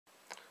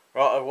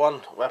Right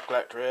everyone,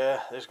 WeaponCollector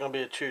here. There's going to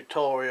be a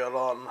tutorial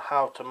on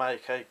how to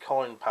make a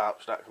coin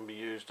pouch that can be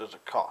used as a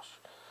cosh.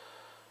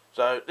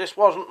 So this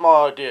wasn't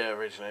my idea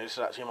originally, this is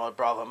actually my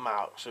brother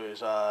Max, who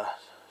is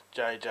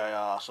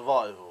JJR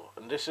Survival.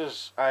 And this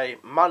is a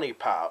money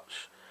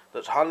pouch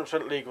that's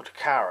 100% legal to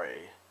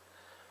carry,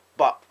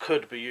 but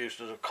could be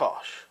used as a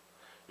cosh.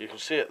 You can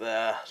see it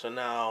there, so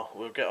now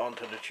we'll get on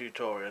to the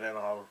tutorial and then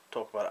I'll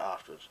talk about it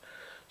afterwards.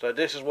 So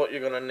this is what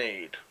you're going to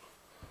need.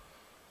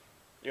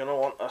 You're going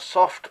to want a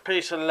soft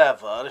piece of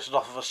leather. This is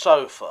off of a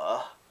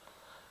sofa.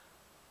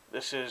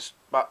 This is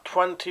about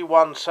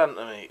 21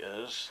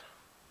 centimetres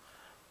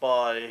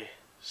by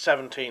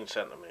 17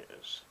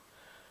 centimetres.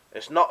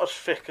 It's not as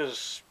thick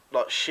as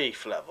like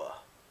sheath leather.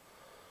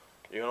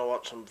 You're going to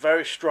want some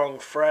very strong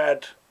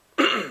thread,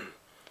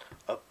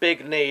 a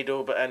big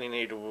needle, but any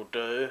needle will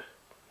do.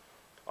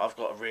 I've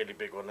got a really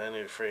big one,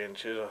 only 3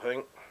 inches I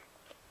think.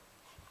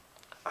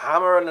 A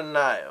hammer and a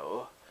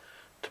nail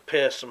to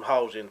pierce some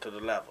holes into the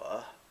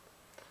leather,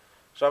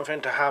 something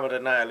to hammer the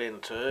nail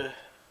into,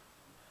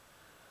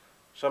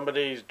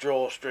 somebody's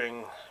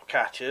drawstring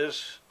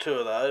catches, 2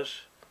 of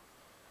those,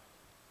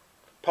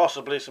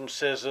 possibly some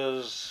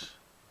scissors.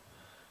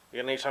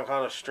 You need some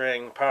kind of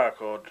string.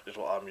 Paracord is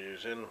what I'm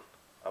using,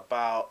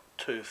 about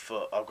 2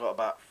 foot. I've got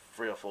about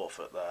 3 or 4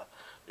 foot there.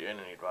 You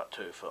only need about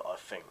 2 foot I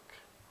think.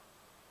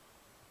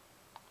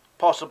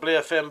 Possibly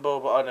a thimble,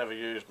 but I never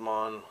used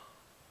mine.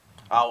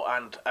 Oh,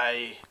 and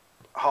a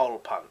hole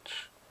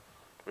punch,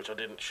 which I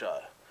didn't show.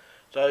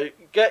 So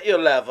get your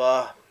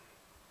leather,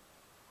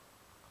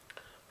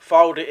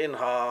 fold it in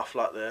half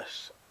like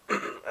this,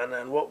 and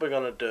then what we're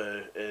going to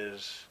do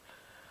is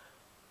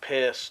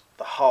pierce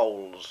the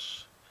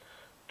holes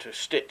to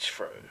stitch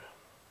through.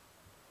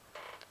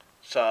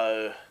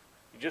 So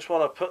you just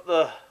want to put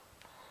the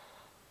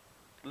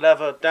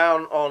leather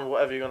down on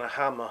whatever you're going to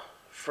hammer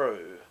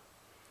through,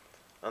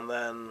 and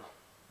then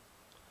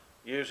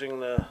using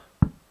the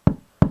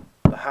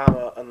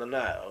hammer and the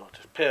nail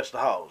to pierce the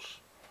holes,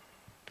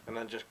 and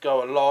then just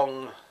go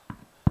along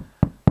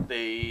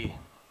the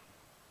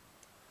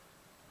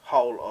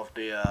hole of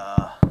the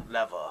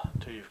leather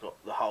till you've got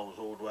the holes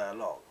all the way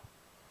along.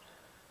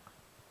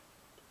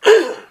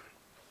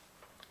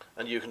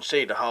 And you can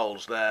see the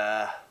holes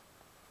there.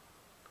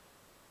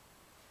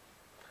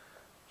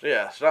 So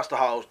yeah, so that's the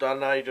holes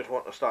done. Now you just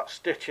want to start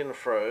stitching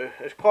through.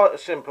 It's quite a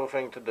simple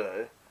thing to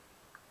do.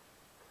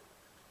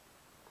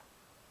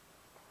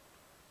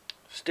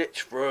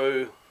 Stitch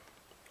through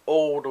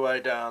all the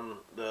way down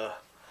the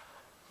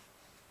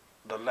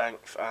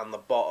length and the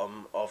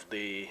bottom of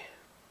the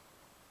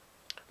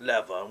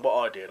leather. And what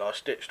I did, I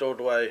stitched all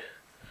the way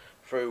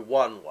through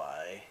one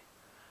way,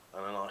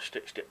 and then I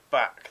stitched it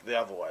back the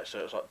other way, so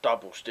it's like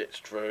double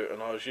stitched through,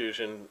 and I was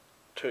using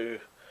two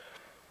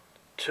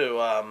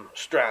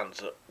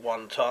strands at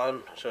one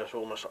time, so it's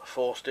almost like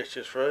 4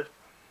 stitches through.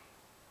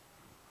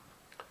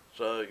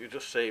 So you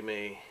just see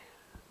me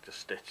just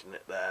stitching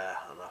it there,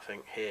 and I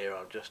think here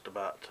I'm just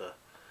about to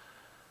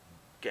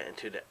get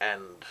into the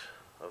end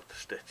of the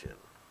stitching.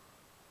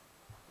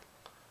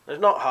 It's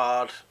not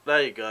hard.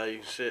 There you go, you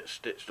can see it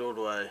stitched all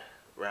the way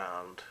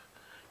round.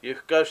 You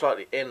could go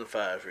slightly in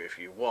further if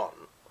you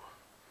want,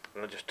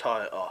 and just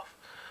tie it off.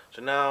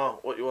 So now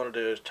what you want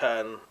to do is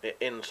turn it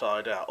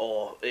inside out,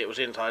 or it was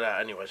inside out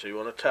anyway, so you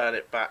want to turn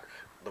it back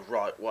the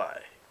right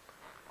way.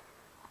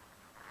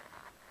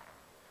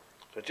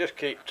 So just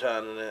keep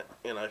turning it,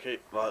 you know,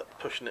 keep like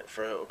pushing it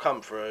through, it'll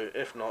come through.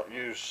 If not,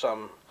 use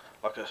some,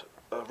 like a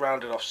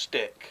rounded off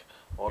stick,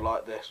 or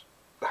like this,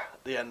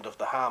 the end of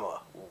the hammer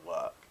will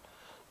work,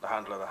 the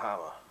handle of the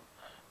hammer,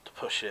 to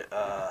push it,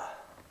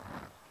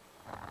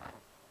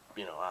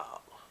 you know,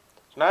 out.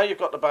 So now you've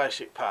got the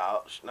basic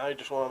pouch. Now you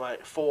just want to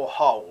make 4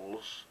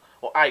 holes,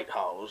 or 8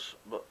 holes,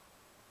 but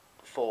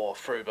 4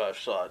 through both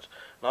sides.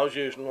 And I was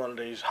using one of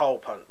these hole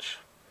punch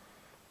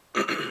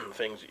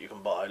things that you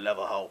can buy,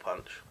 leather hole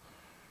punch.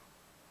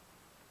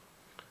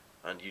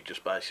 And you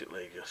just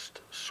basically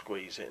just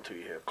squeeze it until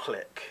you hear a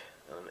click,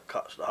 and then it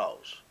cuts the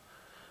holes.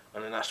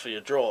 And then that's for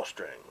your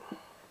drawstring.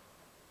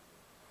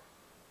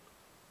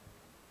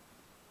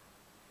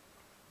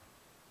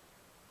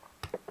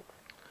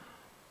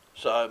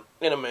 So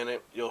in a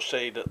minute you'll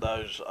see that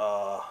those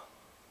are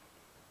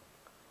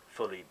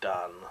fully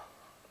done,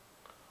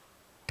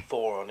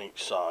 4 on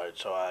each side,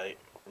 so 8.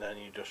 And then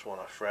you just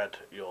want to thread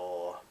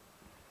your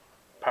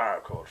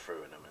paracord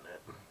through in a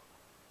minute.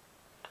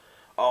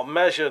 I'll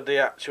measure the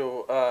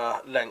actual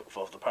length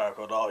of the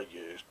paracord I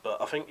used, but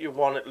I think you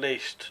want at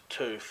least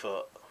 2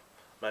 foot,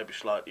 maybe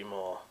slightly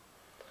more,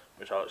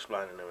 which I'll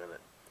explain in a minute.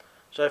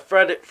 So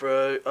thread it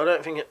through. I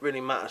don't think it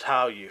really matters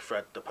how you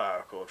thread the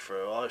paracord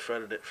through. I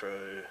threaded it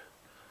through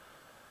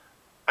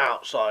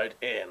outside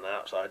in,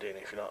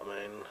 if you know what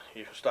I mean.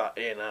 You can start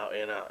in, out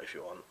if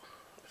you want,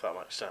 if that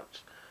makes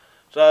sense.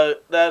 So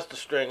there's the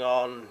string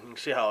on. You can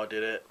see how I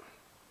did it.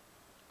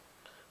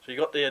 So you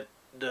got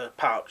the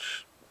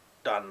pouch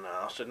done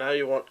now. So now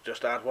you want to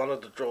just add one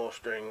of the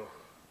drawstring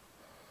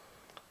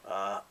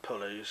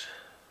pulleys,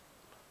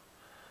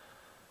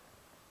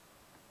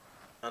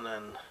 and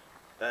then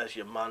there's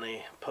your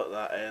money, put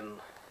that in.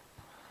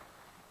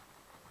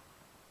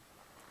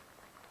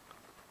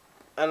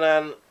 And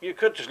then you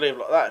could just leave it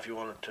like that if you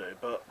wanted to,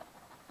 but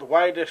the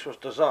way this was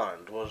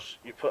designed was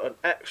you put an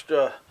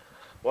extra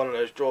one of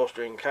those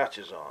drawstring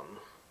catches on,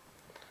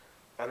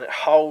 and it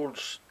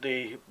holds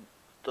the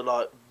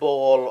like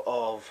ball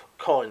of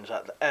coins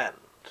at the end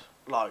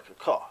like a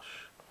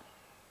cosh.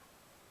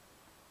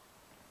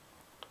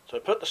 So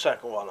put the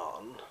second one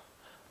on,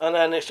 and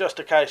then it's just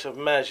a case of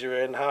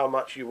measuring how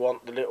much you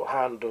want the little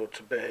handle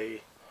to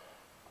be,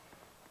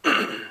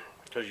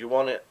 because you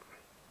want it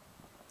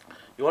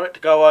to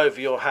go over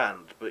your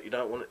hand, but you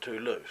don't want it too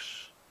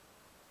loose.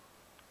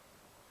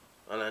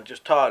 And then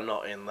just tie a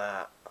knot in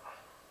that.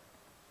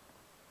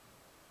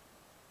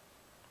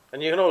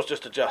 And you can always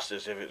just adjust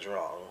this if it's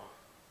wrong.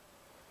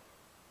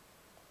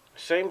 It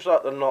seems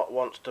like the knot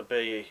wants to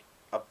be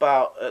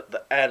about at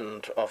the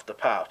end of the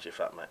pouch, if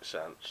that makes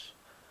sense.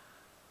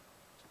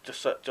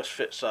 Just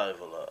fits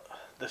over, look.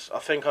 This, I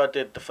think I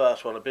did the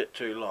first one a bit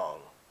too long.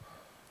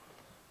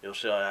 You'll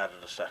see I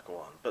added a second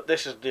one. But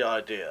this is the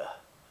idea.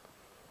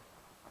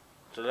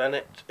 So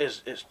then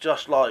it's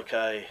just like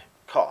a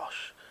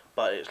cosh,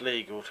 but it's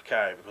legal to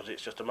carry because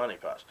it's just a money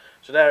pouch.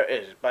 So there it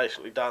is, it's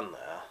basically done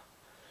there.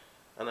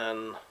 And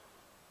then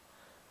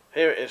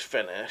here it is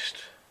finished.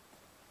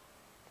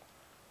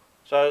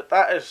 So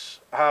that is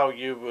how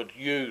you would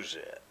use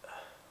it.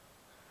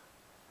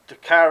 To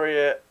carry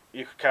it,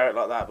 you could carry it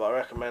like that, but I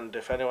recommend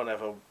if anyone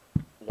ever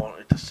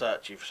wanted to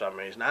search you for some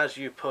reason, as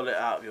you pull it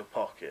out of your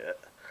pocket,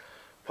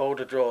 pull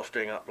the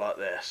drawstring up like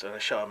this and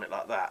show them it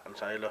like that and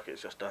say, look,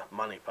 it's just a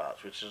money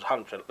pouch, which is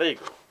 100%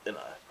 legal, you know.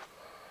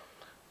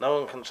 No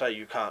one can say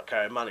you can't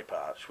carry a money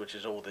pouch, which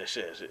is all this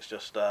is. It's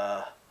just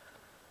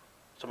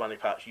it's a money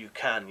pouch you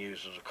can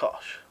use as a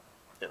cosh,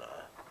 you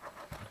know.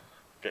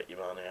 Get your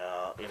money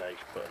out, you know, you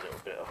can put a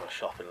little bit of a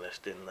shopping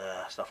list in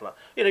there, stuff like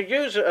that. You know,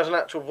 use it as an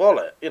actual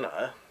wallet, you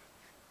know.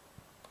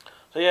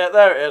 So yeah,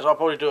 there it is. I'll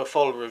probably do a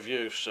full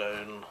review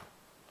soon.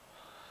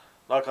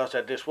 Like I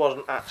said, this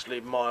wasn't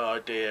actually my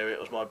idea, it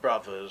was my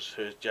brother's,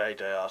 who's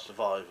JDR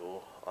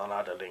Survival, and I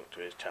had a link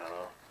to his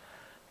channel.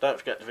 Don't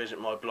forget to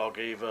visit my blog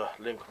either,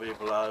 link will be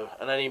below,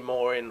 and any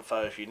more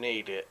info if you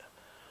need it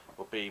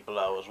will be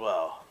below as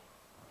well.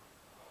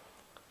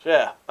 So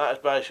yeah, that is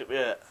basically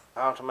it.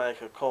 How to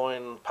make a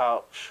coin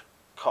pouch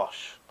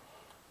cosh.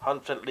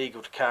 100%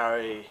 legal to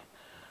carry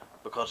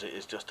because it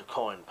is just a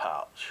coin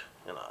pouch,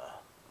 you know.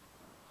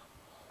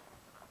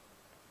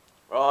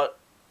 Right,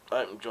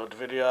 hope you enjoyed the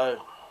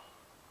video.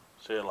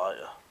 See you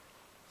later.